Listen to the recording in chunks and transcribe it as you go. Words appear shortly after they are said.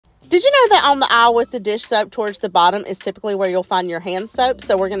Did you know that on the aisle with the dish soap towards the bottom is typically where you'll find your hand soap?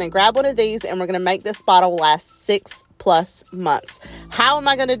 So we're going to grab one of these and we're going to make this bottle last 6+ months. How am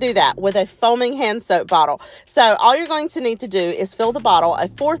I going to do that? With a foaming hand soap bottle. So all you're going to need to do is fill the bottle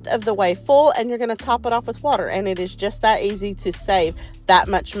 1/4 of the way full, and you're going to top it off with water. And it is just that easy to save that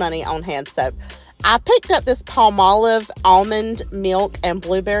much money on hand soap. I picked up this Palmolive almond milk and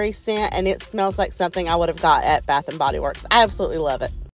blueberry scent, and it smells like something I would have got at Bath & Body Works. I absolutely love it.